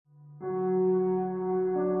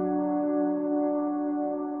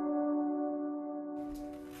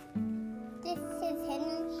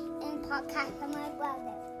podcast of my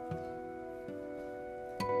brother.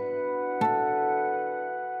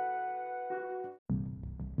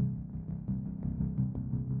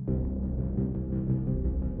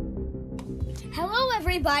 Hello,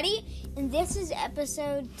 everybody, and this is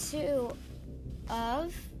episode 2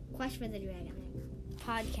 of Quest for the Dragon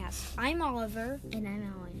podcast. I'm Oliver, and I'm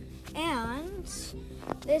Ellen. and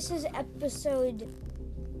this is episode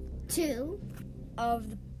 2 of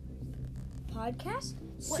the podcast.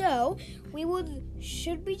 So,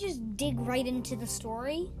 should we just dig right into the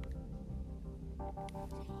story?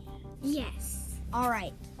 Yes. All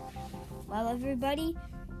right. Well, everybody,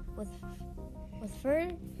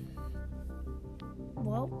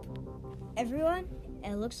 everyone,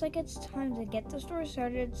 it looks like it's time to get the story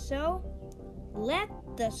started. So, let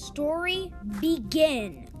the story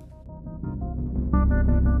begin.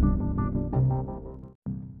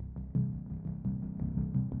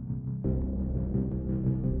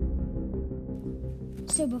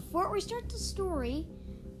 So before we start the story,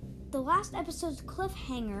 the last episode's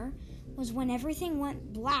cliffhanger was when everything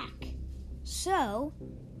went black. So,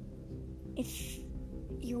 if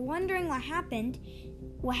you're wondering what happened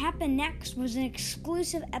next was an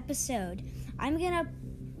exclusive episode. I'm gonna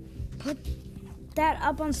put that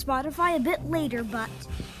up on Spotify a bit later, but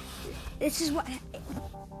this is what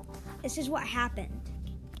happened.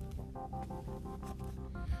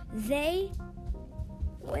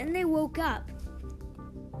 When they woke up,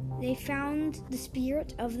 they found the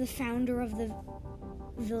spirit of the founder of the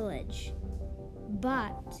village,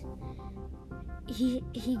 but he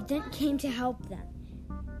didn't came to help them.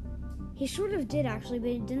 He sort of did actually, but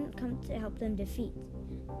he didn't come to help them defeat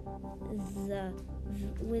the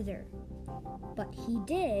wither. But he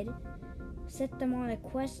did set them on a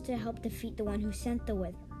quest to help defeat the one who sent the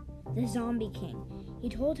wither, the Zombie King. He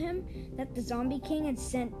told him that the Zombie King had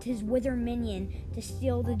sent his wither minion to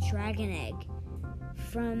steal the dragon egg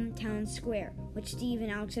from Town Square, which Steve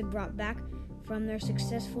and Alex had brought back from their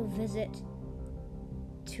successful visit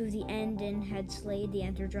to the end and had slayed the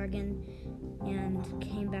Enter Dragon and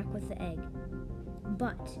came back with the egg.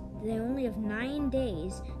 But they only have 9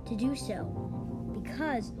 days to do so,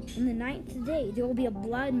 because on the 9th day there will be a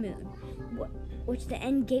blood moon, which the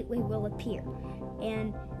end gateway will appear.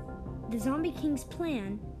 And the Zombie King's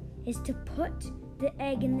plan is to put the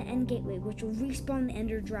egg in the end gateway, which will respawn the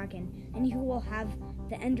Ender Dragon, and he will have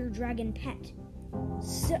the Ender Dragon pet.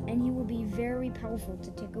 And he will be very powerful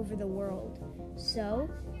to take over the world. So,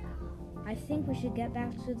 I think we should get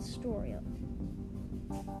back to the story.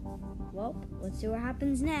 Well, let's see what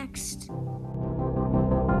happens next.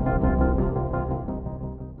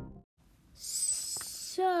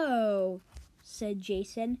 So, said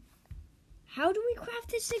Jason, how do we craft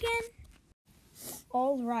this again?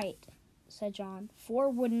 All right, said John, 4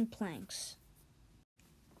 wooden planks.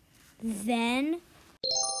 Then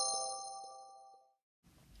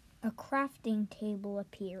a crafting table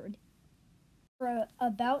appeared. We're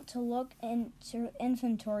about to look into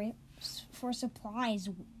inventory for supplies.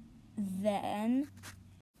 Then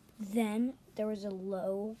there was a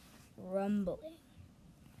low rumbling.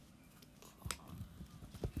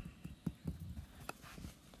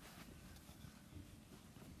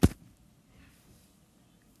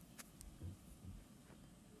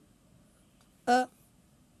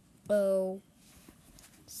 Uh-oh,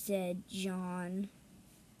 said John.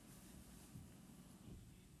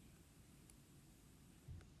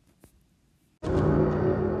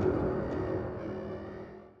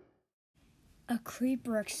 A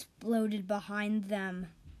creeper exploded behind them.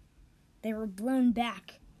 They were blown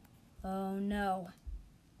back. Oh no,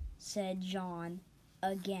 said John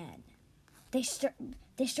again. They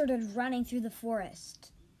started running through the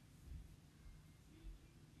forest.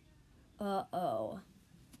 Uh-oh,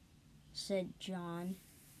 said John.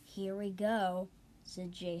 Here we go,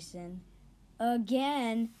 said Jason.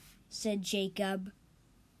 Again, said Jacob.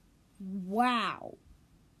 Wow,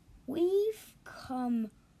 we've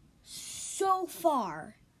come so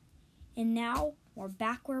far, and now we're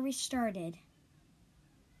back where we started.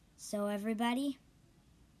 So everybody,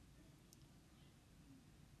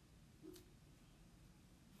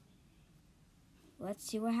 let's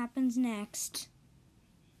see what happens next.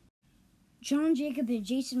 John, Jacob, and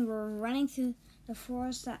Jason were running through the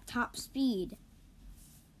forest at top speed,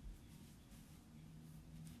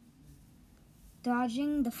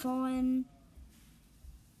 dodging the fallen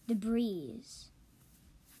debris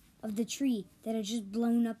of the tree that had just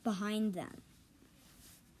blown up behind them.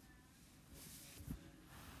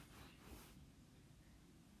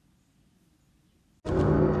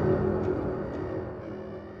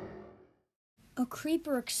 A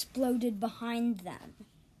creeper exploded behind them.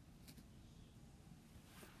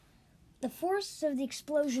 the force of the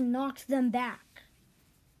explosion knocked them back.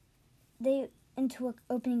 They into an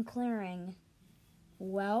opening clearing.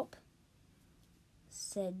 "Welp,"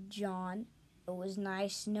 said John, "it was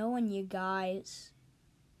nice knowing you guys."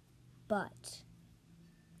 But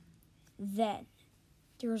then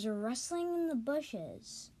there was a rustling in the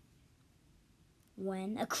bushes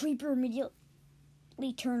when a creeper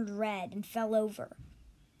immediately turned red and fell over.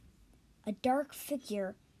 A dark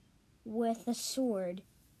figure with a sword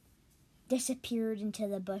disappeared into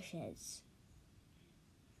the bushes.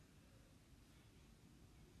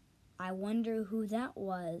 "I wonder who that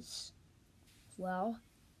was." "Well,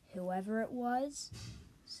 whoever it was,"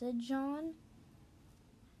 said John,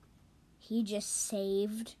 "he just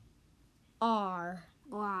saved our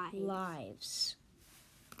lives."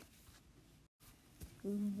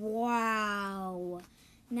 Wow.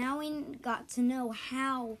 Now we got to know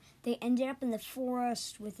how they ended up in the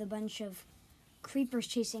forest with a bunch of creepers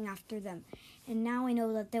chasing after them. And now we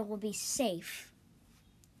know that they will be safe.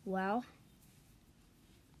 Well,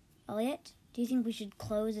 Elliot, do you think we should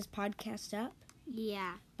close this podcast up?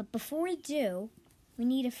 Yeah. But before we do, we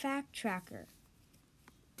need a fact tracker.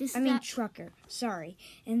 Trucker. Sorry.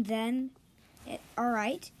 And then, all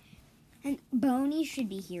right. And Boney should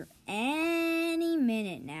be here any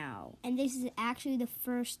minute now. And this is actually the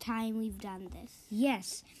first time we've done this.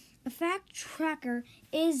 Yes. A fact tracker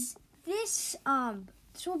is this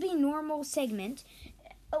will be a normal segment.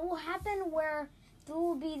 It will happen where there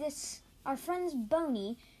will be this, our friend's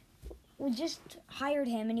Boney, we just hired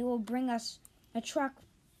him and he will bring us a truck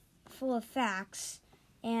full of facts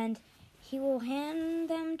and he will hand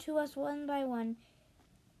them to us one by one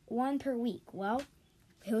per week. Well,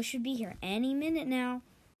 he should be here any minute now.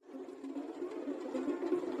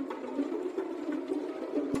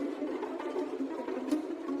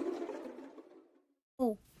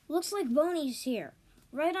 Oh, looks like Boney's here.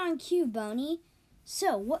 Right on cue, Boney.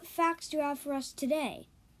 So, what facts do you have for us today?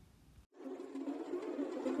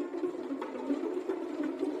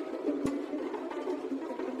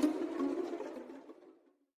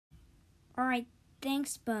 All right,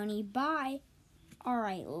 thanks, Boney. Bye. All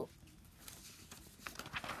right,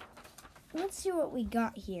 let's see what we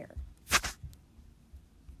got here.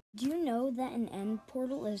 Do you know that an end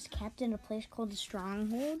portal is kept in a place called the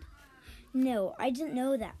Stronghold? No, I didn't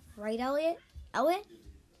know that. Right, Elliot? Elliot?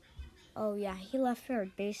 Oh, yeah, he left for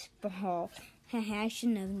baseball. I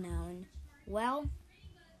shouldn't have known. Well,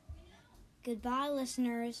 goodbye,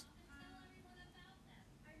 listeners.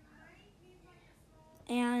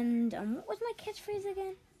 And what was my catchphrase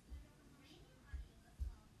again?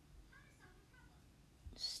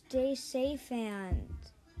 Stay safe and...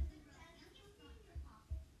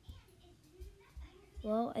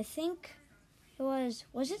 Well, I think it was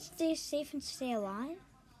it stay safe and stay alive?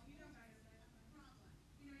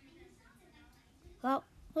 Well,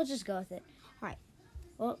 we'll just go with it. All right.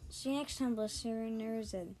 Well, see you next time,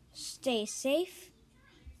 listeners, and stay safe.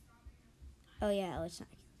 Oh, yeah, it's not.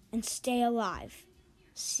 And stay alive.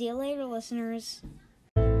 See you later, listeners.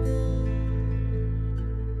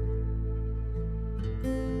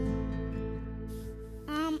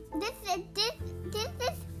 This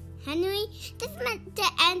is Henry. This is the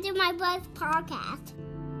end of my buzz podcast.